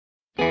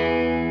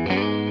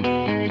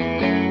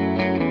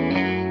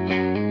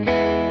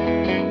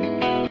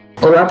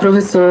Olá,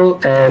 professor.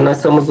 Nós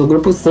somos o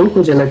grupo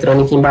 5 de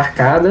Eletrônica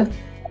Embarcada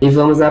e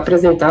vamos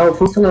apresentar o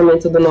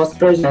funcionamento do nosso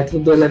projeto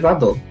do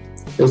elevador.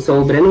 Eu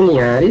sou o Breno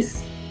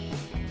Linhares.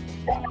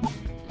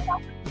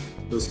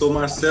 Eu sou o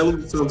Marcelo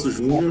dos Santos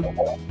Júnior.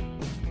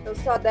 Eu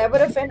sou a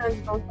Débora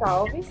Fernandes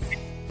Gonçalves.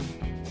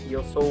 E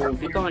eu sou o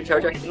Vitor Rangel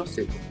de Aquino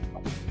Seco.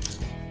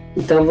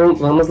 Então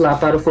vamos lá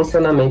para o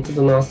funcionamento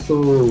do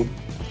nosso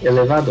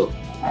elevador.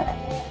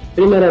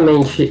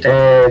 Primeiramente,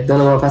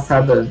 dando uma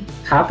passada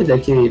rápida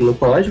aqui no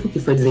código que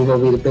foi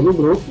desenvolvido pelo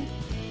grupo.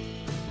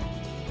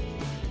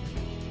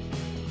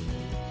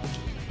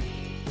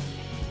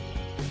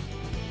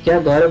 E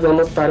agora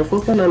vamos para o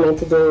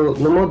funcionamento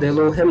no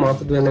modelo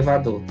remoto do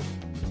elevador.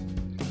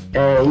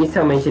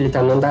 Inicialmente ele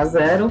está no andar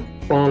 0,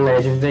 com um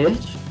LED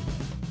verde.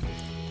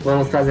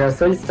 Vamos fazer as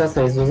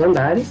solicitações dos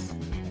andares.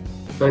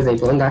 Por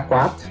exemplo, andar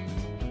 4.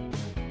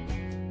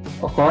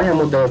 Ocorre a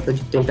mudança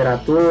de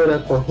temperatura,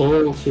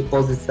 corrente,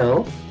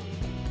 posição.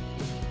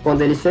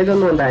 Quando ele chega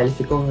no andar, ele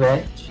fica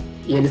verde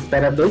e ele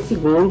espera 2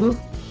 segundos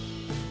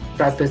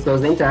para as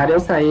pessoas entrarem ou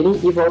saírem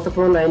e volta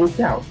para o andar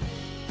inicial.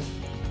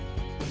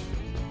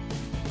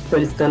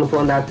 Solicitando para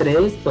o andar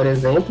 3, por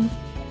exemplo,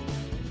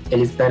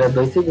 ele espera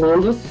 2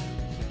 segundos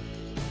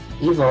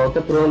e volta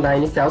para o andar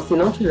inicial se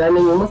não tiver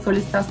nenhuma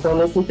solicitação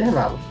nesse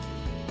intervalo.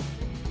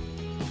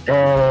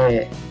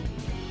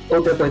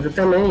 Outra coisa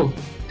também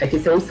é que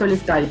se a gente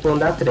solicitar ir para o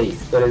andar 3,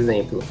 por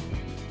exemplo,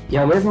 e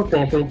ao mesmo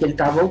tempo em que ele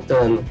está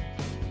voltando,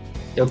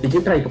 eu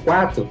pedir para ir para o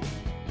 4,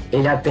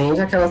 ele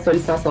atende aquela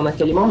solicitação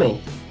naquele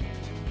momento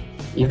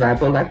e vai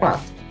para o andar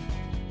 4.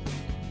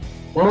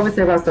 Uma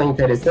observação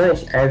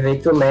interessante é ver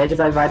que o LED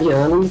vai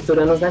variando e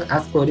misturando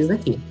as cores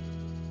aqui.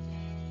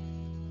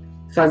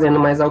 Fazendo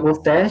mais alguns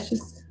testes.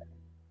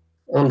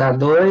 Andar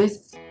 2,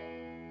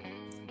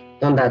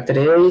 andar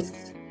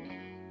 3,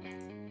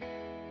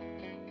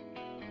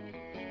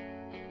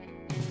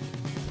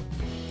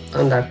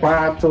 andar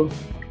 4.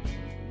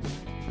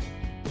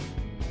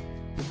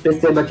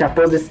 Perceba que a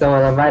posição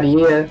ela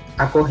varia,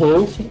 a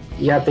corrente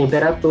e a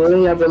temperatura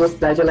e a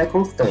velocidade ela é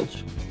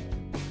constante.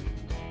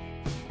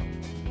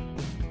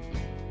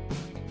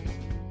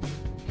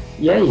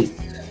 E é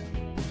isso.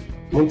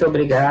 Muito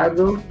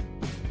obrigado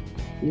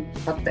e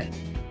até.